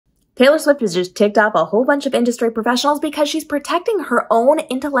Taylor Swift has just ticked off a whole bunch of industry professionals because she's protecting her own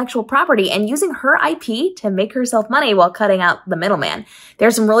intellectual property and using her IP to make herself money while cutting out the middleman.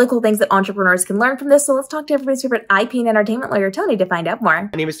 There's some really cool things that entrepreneurs can learn from this, so let's talk to everybody's favorite IP and entertainment lawyer, Tony, to find out more.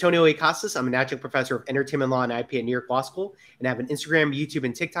 My name is Tony Iliakostas. I'm an adjunct professor of entertainment law and IP at New York Law School, and I have an Instagram, YouTube,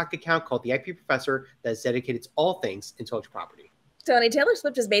 and TikTok account called The IP Professor that is dedicated to all things intellectual property. Tony, Taylor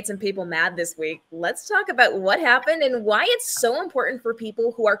Swift has made some people mad this week. Let's talk about what happened and why it's so important for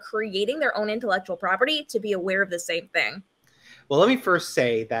people who are creating their own intellectual property to be aware of the same thing. Well, let me first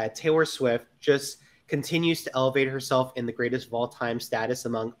say that Taylor Swift just continues to elevate herself in the greatest of all time status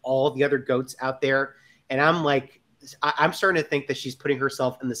among all the other GOATs out there. And I'm starting to think that she's putting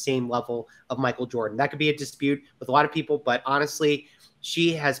herself in the same level of Michael Jordan. That could be a dispute with a lot of people, but honestly,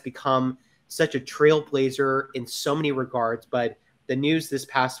 she has become such a trailblazer in so many regards. But the news this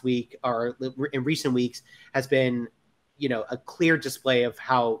past week or in recent weeks has been, a clear display of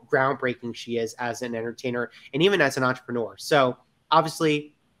how groundbreaking she is as an entertainer and even as an entrepreneur. So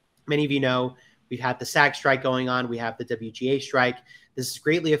obviously, many of you know, we've had the SAG strike going on. We have the WGA strike. This has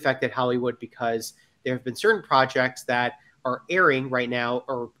greatly affected Hollywood because there have been certain projects that are airing right now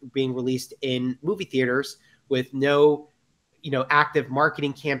or being released in movie theaters with no active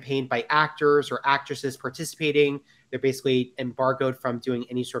marketing campaign by actors or actresses participating. They're basically embargoed from doing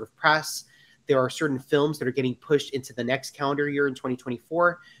any sort of press. There are certain films that are getting pushed into the next calendar year in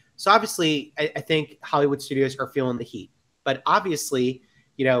 2024. So obviously, I think Hollywood studios are feeling the heat. But obviously,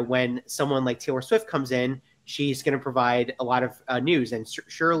 when someone like Taylor Swift comes in, she's going to provide a lot of news. And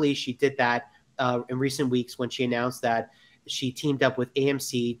surely she did that in recent weeks when she announced that she teamed up with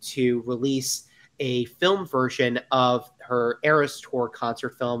AMC to release a film version of her Eras Tour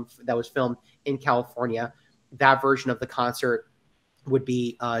concert film that was filmed in California. That version of the concert would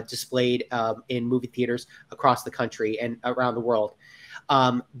be displayed in movie theaters across the country and around the world.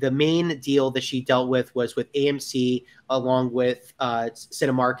 The main deal that she dealt with was with AMC, along with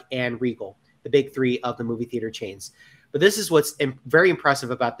Cinemark and Regal, the big three of the movie theater chains. But this is what's very impressive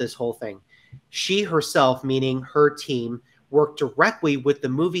about this whole thing. She herself, meaning her team, worked directly with the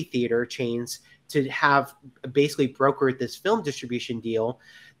movie theater chains to have basically brokered this film distribution deal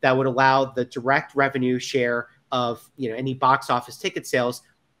that would allow the direct revenue share of any box office ticket sales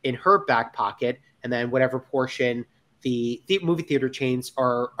in her back pocket, and then whatever portion the movie theater chains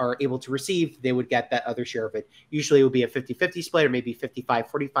are able to receive, they would get that other share of it. Usually it would be a 50-50 split or maybe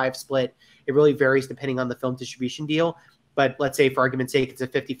 55-45 split. It really varies depending on the film distribution deal. But let's say, for argument's sake, it's a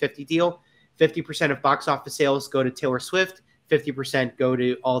 50-50 deal. 50% of box office sales go to Taylor Swift, 50% go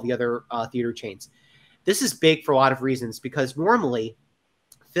to all the other theater chains. This is big for a lot of reasons because normally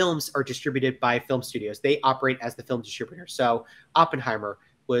films are distributed by film studios. They operate as the film distributor. So Oppenheimer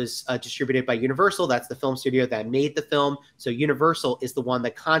was distributed by Universal. That's the film studio that made the film. So Universal is the one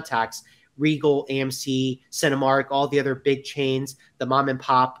that contacts Regal, AMC, Cinemark, all the other big chains, the mom and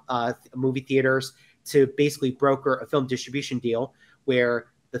pop movie theaters, to basically broker a film distribution deal where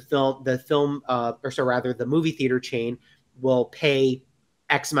the movie theater chain will pay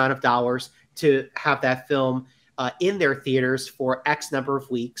X amount of dollars to have that film in their theaters for X number of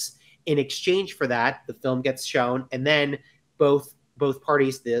weeks. In exchange for that, the film gets shown, and then both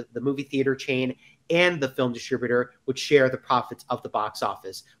parties, the movie theater chain and the film distributor, would share the profits of the box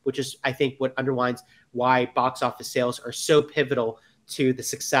office, which is, I think, what underlines why box office sales are so pivotal to the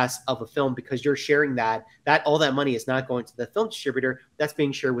success of a film, because you're sharing that all that money is not going to the film distributor, that's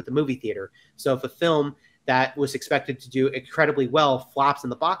being shared with the movie theater. So if a film that was expected to do incredibly well flops in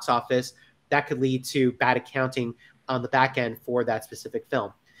the box office, that could lead to bad accounting on the back end for that specific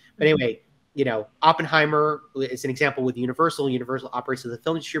film. But anyway, Oppenheimer is an example with Universal. Universal operates as a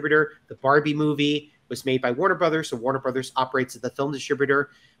film distributor. The Barbie movie was made by Warner Brothers, so Warner Brothers operates as the film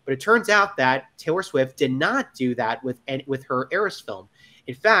distributor. But it turns out that Taylor Swift did not do that with her Eras film.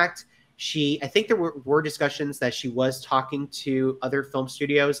 In fact, I think there were discussions that she was talking to other film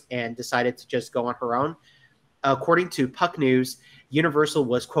studios and decided to just go on her own. According to Puck News, Universal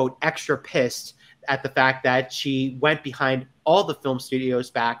was, quote, extra pissed at the fact that she went behind all the film studios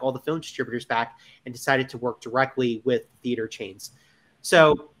back, all the film distributors back, and decided to work directly with theater chains.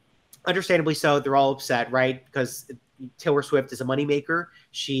 So understandably so, they're all upset, right? Because Taylor Swift is a moneymaker.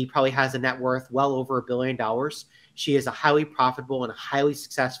 She probably has a net worth well over $1 billion. She is a highly profitable and highly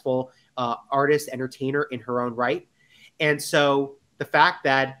successful artist, entertainer in her own right. And so the fact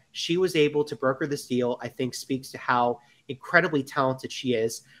that she was able to broker this deal, I think, speaks to how incredibly talented she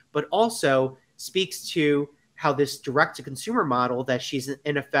is, but also speaks to how this direct-to-consumer model that she's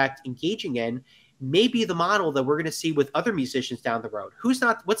in effect engaging in may be the model that we're going to see with other musicians down the road. What's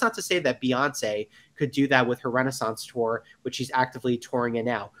not to say that Beyonce could do that with her Renaissance tour, which she's actively touring in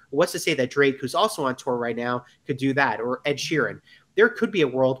now? What's to say that Drake, who's also on tour right now, could do that, or Ed Sheeran? There could be a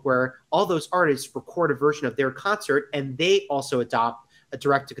world where all those artists record a version of their concert and they also adopt a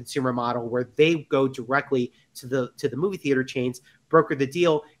direct-to-consumer model where they go directly to the movie theater chains, broker the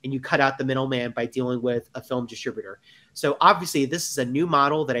deal, and you cut out the middleman by dealing with a film distributor. So obviously, this is a new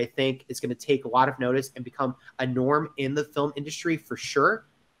model that I think is going to take a lot of notice and become a norm in the film industry for sure.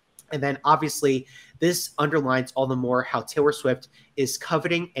 And then obviously, this underlines all the more how Taylor Swift is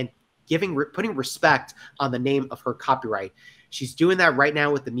coveting and putting respect on the name of her copyright. She's doing that right now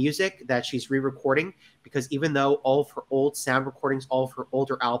with the music that she's re-recording, because even though all of her old sound recordings, all of her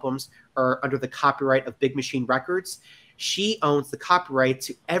older albums are under the copyright of Big Machine Records, she owns the copyright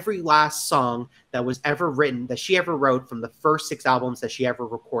to every last song that was ever written, that she ever wrote from the first 6 albums that she ever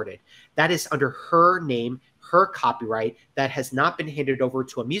recorded. That is under her name, her copyright, that has not been handed over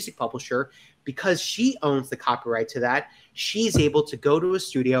to a music publisher. Because she owns the copyright to that, she's able to go to a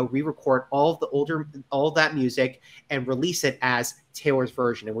studio, re-record all of that music, and release it as Taylor's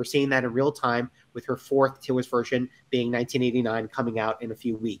version. And we're seeing that in real time with her 4th Taylor's version being 1989, coming out in a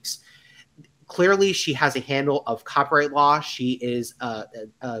few weeks. Clearly, she has a handle of copyright law. She is not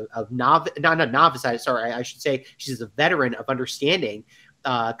a novice. I should say she's a veteran of understanding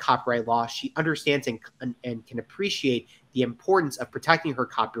copyright law. She understands and can appreciate the importance of protecting her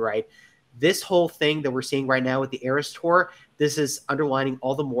copyright. This whole thing that we're seeing right now with the Eras Tour, this is underlining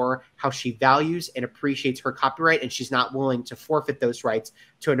all the more how she values and appreciates her copyright, and she's not willing to forfeit those rights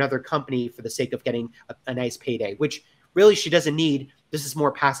to another company for the sake of getting a nice payday, which really she doesn't need. This is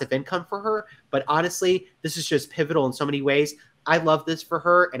more passive income for her, but honestly, this is just pivotal in so many ways. I love this for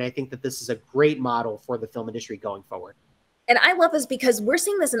her, and I think that this is a great model for the film industry going forward. And I love this because we're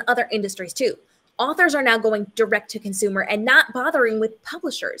seeing this in other industries too. Authors are now going direct to consumer and not bothering with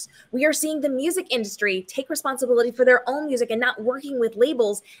publishers. We are seeing the music industry take responsibility for their own music and not working with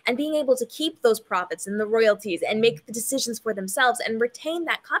labels, and being able to keep those profits and the royalties and make the decisions for themselves and retain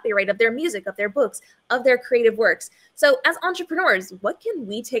that copyright of their music, of their books, of their creative works. So as entrepreneurs, what can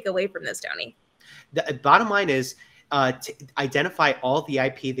we take away from this, Tony? The bottom line is to identify all the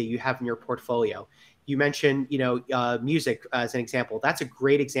IP that you have in your portfolio. You mentioned, music as an example. That's a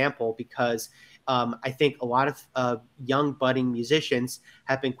great example because I think a lot of young budding musicians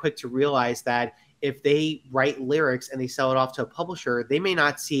have been quick to realize that if they write lyrics and they sell it off to a publisher, they may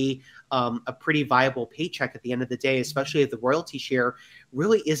not see a pretty viable paycheck at the end of the day, especially if the royalty share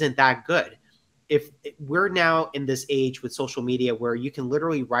really isn't that good. If we're now in this age with social media where you can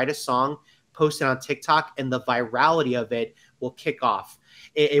literally write a song, post it on TikTok, and the virality of it will kick off.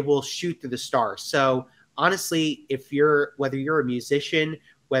 It will shoot through the stars. So honestly, whether you're a musician,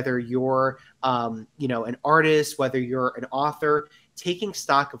 whether you're an artist, whether you're an author, taking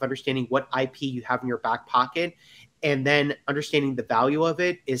stock of understanding what IP you have in your back pocket and then understanding the value of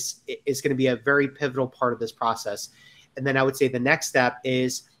it is going to be a very pivotal part of this process. And then I would say the next step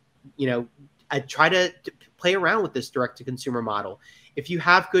is, I try to play around with this direct-to-consumer model. If you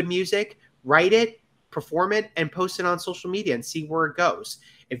have good music, write it, perform it, and post it on social media and see where it goes.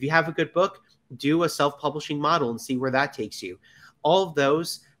 If you have a good book, do a self-publishing model and see where that takes you. All of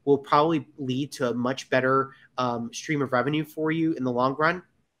those will probably lead to a much better stream of revenue for you in the long run.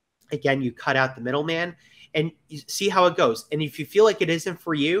 Again, you cut out the middleman and you see how it goes. And if you feel like it isn't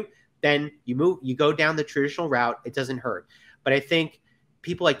for you, then you go down the traditional route. It doesn't hurt. But I think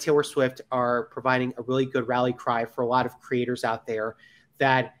people like Taylor Swift are providing a really good rally cry for a lot of creators out there,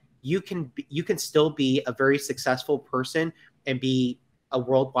 that you can still be a very successful person and be a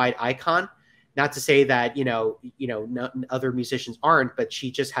worldwide icon. Not to say that, other musicians aren't, but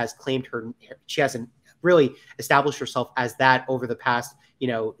she just has she hasn't really established herself as that over the past,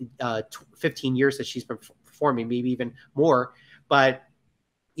 15 years that she's been performing, maybe even more. But,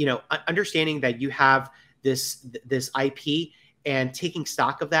 understanding that you have this IP and taking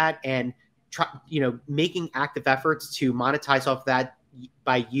stock of that and, making active efforts to monetize off that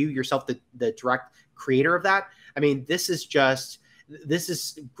by you yourself, the direct creator of that. I mean, this is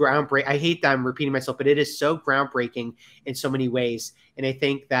groundbreaking. I hate that I'm repeating myself, but it is so groundbreaking in so many ways. And I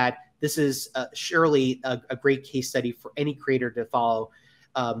think that this is surely a great case study for any creator to follow.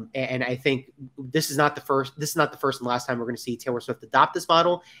 And I think this is not the first and last time we're going to see Taylor Swift adopt this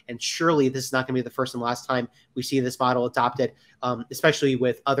model. And surely this is not going to be the first and last time we see this model adopted, especially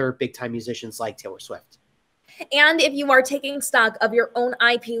with other big time musicians like Taylor Swift. And if you are taking stock of your own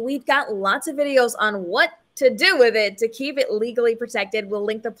IP, we've got lots of videos on what to do with it to keep it legally protected. We'll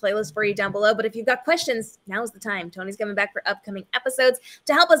link the playlist for you down below. But if you've got questions, now's the time. Tony's coming back for upcoming episodes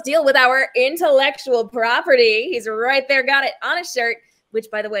to help us deal with our intellectual property. He's right there, got it on his shirt, which,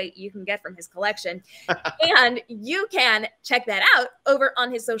 by the way, you can get from his collection. And you can check that out over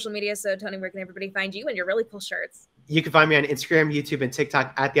on his social media. So, Tony, where can everybody find you and your really cool shirts? You can find me on Instagram, YouTube, and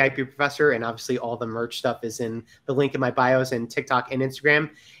TikTok at the IP Professor. And obviously, all the merch stuff is in the link in my bios and TikTok and Instagram.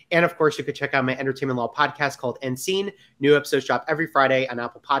 And of course, you could check out my entertainment law podcast called End Scene. New episodes drop every Friday on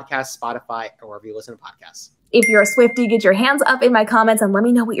Apple Podcasts, Spotify, or wherever you listen to podcasts. If you're a Swiftie, get your hands up in my comments and let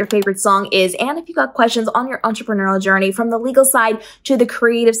me know what your favorite song is. And if you got questions on your entrepreneurial journey from the legal side to the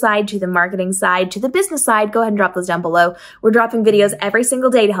creative side to the marketing side to the business side, go ahead and drop those down below. We're dropping videos every single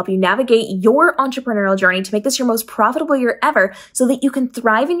day to help you navigate your entrepreneurial journey to make this your most profitable year ever so that you can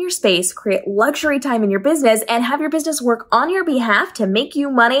thrive in your space, create luxury time in your business, and have your business work on your behalf to make you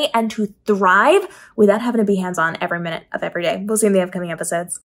money and to thrive without having to be hands-on every minute of every day. We'll see you in the upcoming episodes.